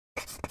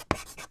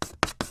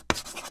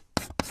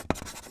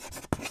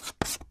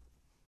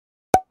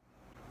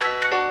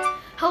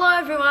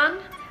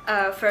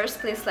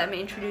first, please let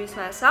me introduce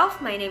myself.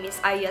 My name is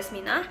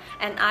Yasmina,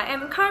 and I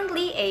am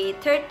currently a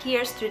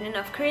third-year student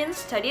of Korean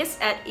Studies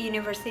at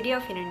University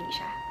of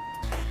Indonesia.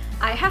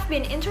 I have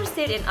been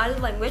interested in other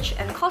language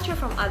and culture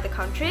from other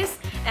countries,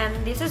 and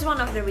this is one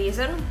of the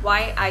reasons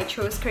why I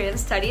chose Korean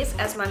Studies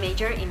as my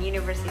major in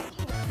university.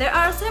 There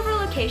are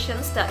several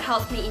occasions that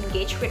helped me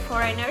engage with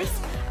foreigners.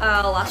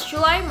 Last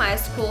July, my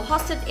school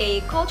hosted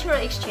a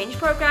cultural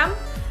exchange program,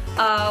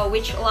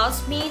 which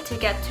allows me to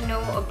get to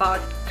know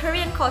about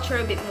Korean culture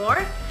a bit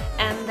more.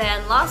 And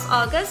then last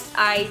August,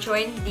 I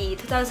joined the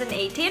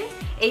 2018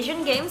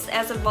 Asian Games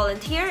as a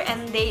volunteer,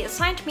 and they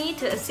assigned me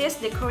to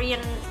assist the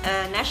Korean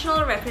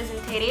national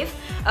representative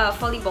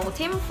volleyball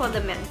team for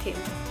the men team.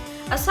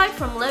 Aside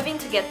from loving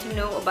to get to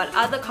know about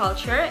other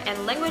culture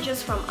and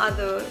languages from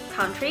other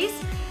countries,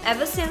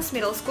 ever since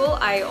middle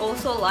school, I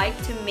also like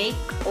to make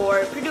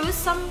or produce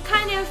some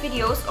kind of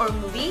videos or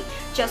movie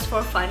just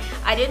for fun.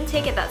 I didn't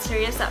take it that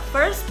serious at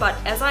first, but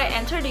as I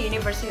entered the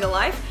university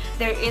life,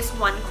 there is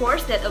one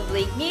course that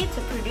obliged me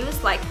to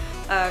produce like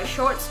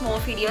short, small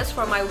videos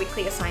for my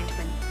weekly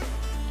assignment.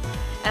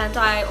 And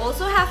I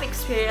also have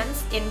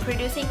experience in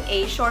producing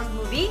a short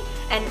movie,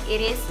 and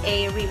it is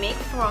a remake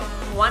from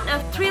one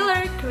of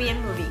thriller Korean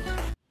movie.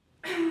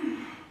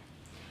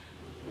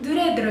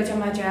 노래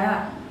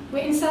들어자마자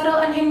왜 인사를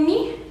안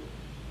했니?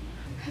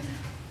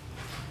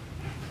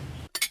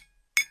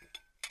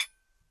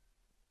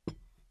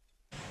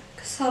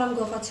 그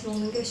사람과 같이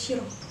먹는 게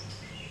싫어.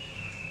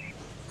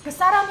 그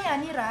사람이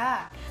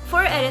아니라.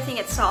 For editing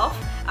itself,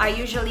 I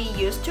usually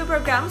use two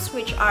programs,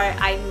 which are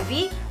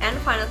iMovie and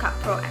Final Cut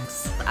Pro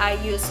X. I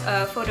use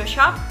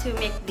Photoshop to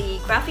make the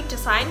graphic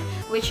design,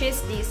 which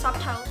is the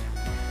subtitle.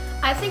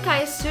 I think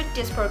I suit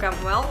this program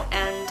well,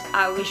 and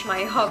I wish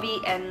my hobby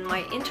and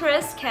my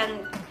interests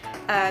can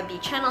be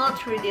channeled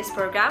through this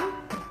program.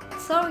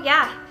 So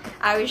yeah,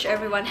 I wish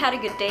everyone had a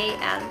good day,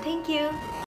 and thank you!